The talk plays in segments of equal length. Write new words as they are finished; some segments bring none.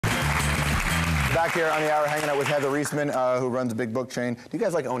Back here on the hour, hanging out with Heather Reisman, who runs a big book chain. Do you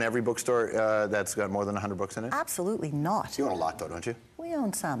guys own every bookstore that's got more than 100 books in it? Absolutely not. You own a lot, though, don't you? We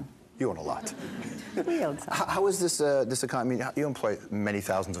own some. You own a lot. We own some. How is this economy? You employ many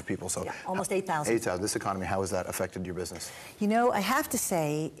thousands of people, so yeah, almost 8,000. 8,000. This economy, how has that affected your business? You know, I have to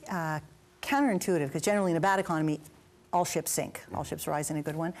say, counterintuitive, because generally in a bad economy, all ships sink. All ships rise in a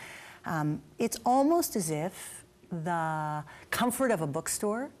good one. It's almost as if the comfort of a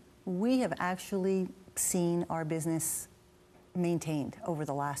bookstore, we have actually seen our business maintained over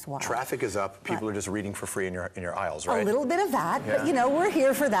the last while. Traffic is up. People are just reading for free in your aisles, right? A little bit of that, yeah. But you know, we're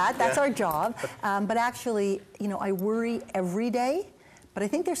here for that. That's our job. But actually, you know, I worry every day. But I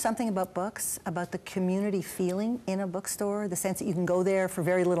think there's something about books, about the community feeling in a bookstore, the sense that you can go there for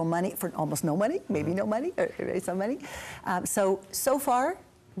very little money, for almost no money, maybe no money, or some money. So far,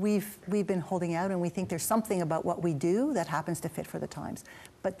 we've been holding out, and we think there's something about what we do that happens to fit for the times.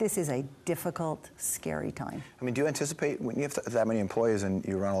 But this is a difficult, scary time. I mean, do you anticipate, when you have that many employees and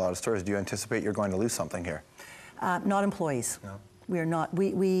you run a lot of stores, do you anticipate you're going to lose something here? Not employees. No. We are not.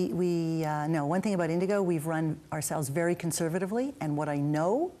 No, one thing about Indigo, we've run ourselves very conservatively, and what I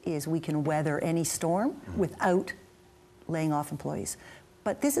know is we can weather any storm without laying off employees.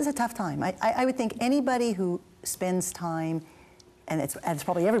 But this is a tough time. I would think anybody who spends time, and it's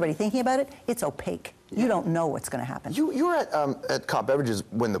probably everybody thinking about it, it's opaque. Yeah. You don't know what's going to happen. You were at Cop Beverages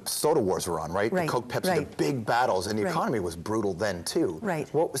when the soda wars were on, right? Right. The Coke, Pepsi, the big battles, and the economy was brutal then too. Right.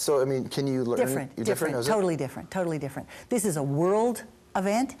 So I mean, can you learn? Different. Totally different. Totally different. This is a world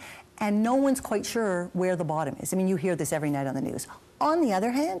event, and no one's quite sure where the bottom is. I mean, you hear this every night on the news. On the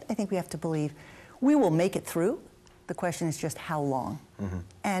other hand, I think we have to believe we will make it through. The question is just how long.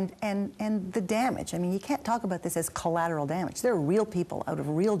 And the damage. I mean, you can't talk about this as collateral damage. There are real people out of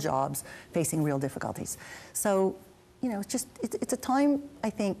real jobs facing real difficulties. So, you know, it's a time,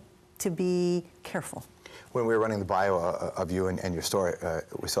 I think, to be careful. When we were running the bio of you and your story,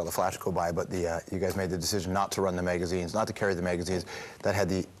 we saw the flash go by, but you guys made the decision not to run the magazines, not to carry the magazines that had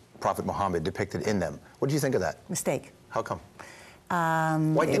the Prophet Muhammad depicted in them. What do you think of that? Mistake. How come?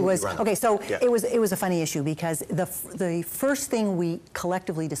 Why didn't you run them? Okay, so it was a funny issue because the first thing we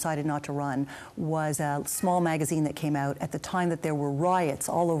collectively decided not to run was a small magazine that came out at the time that there were riots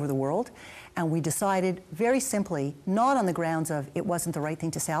all over the world, and we decided very simply, not on the grounds of it wasn't the right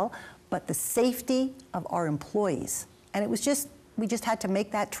thing to sell, but the safety of our employees. And it was just, we just had to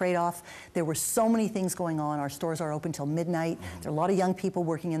make that trade-off. There were so many things going on. Our stores are open till midnight. There are a lot of young people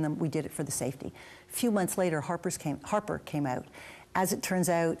working in them. We did it for the safety. A few months later, Harper came out. As it turns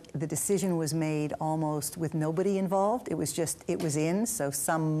out, the decision was made almost with nobody involved. It was just, it was in, so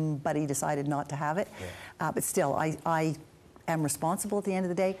somebody decided not to have it. Yeah. But still, I am responsible at the end of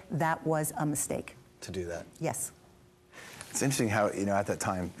the day. That was a mistake. To do that? Yes. It's interesting how, you know, at that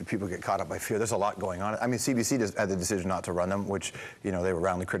time, people get caught up by fear. There's a lot going on. I mean, CBC had the decision not to run them, which, you know, they were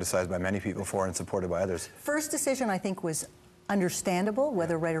roundly criticized by many people for and supported by others. First decision, I think, was understandable,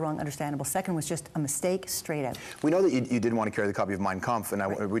 whether right or wrong, understandable. Second was just a mistake, straight out. We know that you didn't want to carry the copy of Mein Kampf,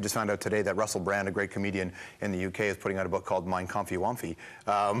 and we just found out today that Russell Brand, a great comedian in the UK, is putting out a book called Mein Kampfy Wamphy.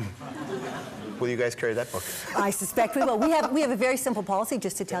 Will you guys carry that book? I suspect we will. We have a very simple policy,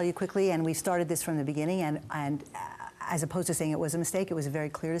 just to tell you quickly, and we started this from the beginning, and as opposed to saying it was a mistake, it was a very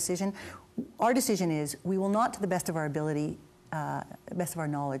clear decision. Our decision is we will not, to the best of our ability, best of our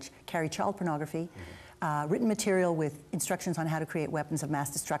knowledge, carry child pornography, written material with instructions on how to create weapons of mass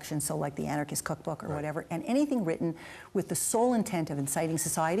destruction, so like the Anarchist Cookbook or whatever, and anything written with the sole intent of inciting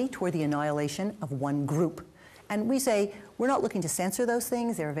society toward the annihilation of one group. And we say, we're not looking to censor those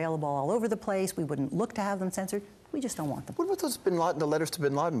things. They're available all over the place. We wouldn't look to have them censored. We just don't want them. What about those the letters to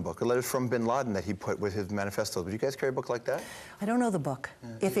Bin Laden book, the letters from Bin Laden that he put with his manifestos? Would you guys carry a book like that? I don't know the book.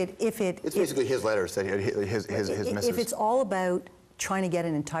 Yeah. It's basically his letters, that his missives. If it's all about trying to get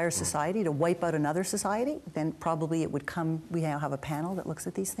an entire society to wipe out another society, then probably it would come, we now have a panel that looks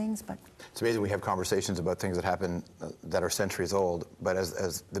at these things, but... It's amazing we have conversations about things that happen that are centuries old, but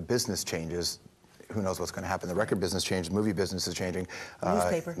as the business changes, who knows what's going to happen. The record business changed, movie business is changing.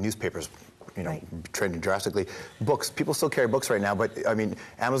 Newspapers, you know, trending drastically. Books, people still carry books right now, but I mean,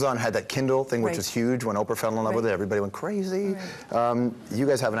 Amazon had that Kindle thing, which was huge. When Oprah fell in love with it, everybody went crazy. You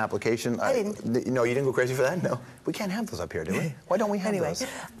guys have an application. I didn't. No, you didn't go crazy for that? No. We can't have those up here, do we? Why don't we have those?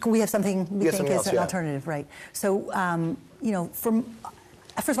 We have something we think is an alternative, right? So, you know, first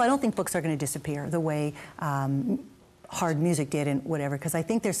of all, I don't think books are going to disappear the way hard music did and whatever, because I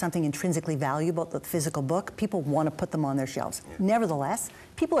think there's something intrinsically valuable about the physical book. People want to put them on their shelves. Yeah. Nevertheless,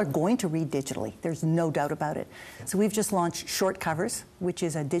 people are going to read digitally. There's no doubt about it. So we've just launched Shortcovers, which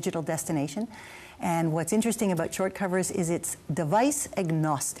is a digital destination. And what's interesting about Shortcovers is it's device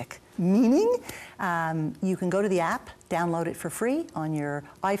agnostic, meaning. You can go to the app, download it for free on your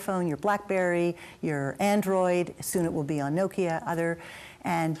iPhone, your BlackBerry, your Android. Soon it will be on Nokia,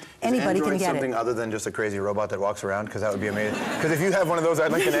 and anybody can get it. Something other than just a crazy robot that walks around? Because that would be amazing. Because if you have one of those,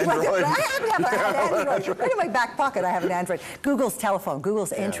 I'd like an Android. I happen to have an Android. Right in my back pocket, I have an Android. Google's telephone,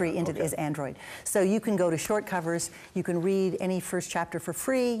 Google's entry into is Android. So you can go to Shortcovers, you can read any first chapter for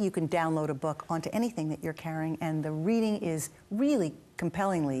free, you can download a book onto anything that you're carrying, and the reading is really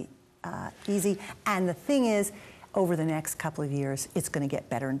compellingly easy. And the thing is, over the next couple of years, it's going to get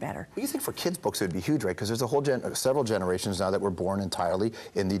better and better. Well, you think for kids' books it would be huge, right? Because there's a whole several generations now that were born entirely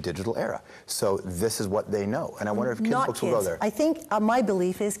in the digital era. So this is what they know. And I wonder if kids' books will go there. I think my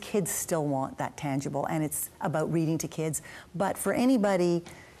belief is kids still want that tangible, and it's about reading to kids. But for anybody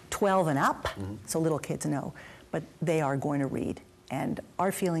 12 and up, so little kids know, but they are going to read. And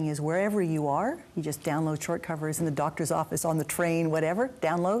our feeling is wherever you are, you just download Shortcovers in the doctor's office, on the train, whatever,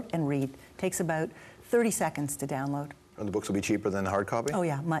 download and read. Takes about 30 seconds to download. And the books will be cheaper than the hard copy? Oh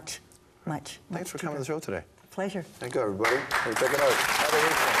yeah, much. Thanks for coming to the show today. Pleasure. Thank you, everybody. Hey, check it out.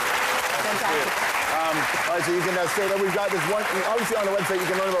 All right, so you can stay there. We've got this one, obviously on the website you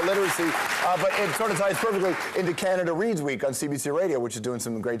can learn about literacy, but it sort of ties perfectly into Canada Reads Week on CBC Radio, which is doing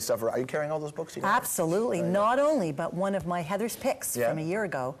some great stuff. Are you carrying all those books? Absolutely. Not only, but one of my Heather's picks from a year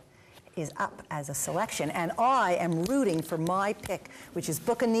ago is up as a selection, and I am rooting for my pick, which is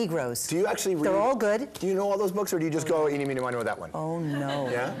Book of Negroes. Do you actually read? They're all good. Do you know all those books, or do you just go, eeny, meeny, miny, with that one? Oh, no.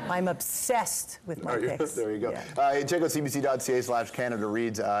 Yeah? I'm obsessed with my picks. There you go. Yeah. Check out cbc.ca/Canada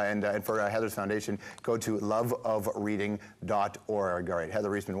Reads, and for Heather's Foundation, go to loveofreading.org. All right, Heather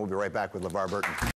Reisman, we'll be right back with LeVar Burton.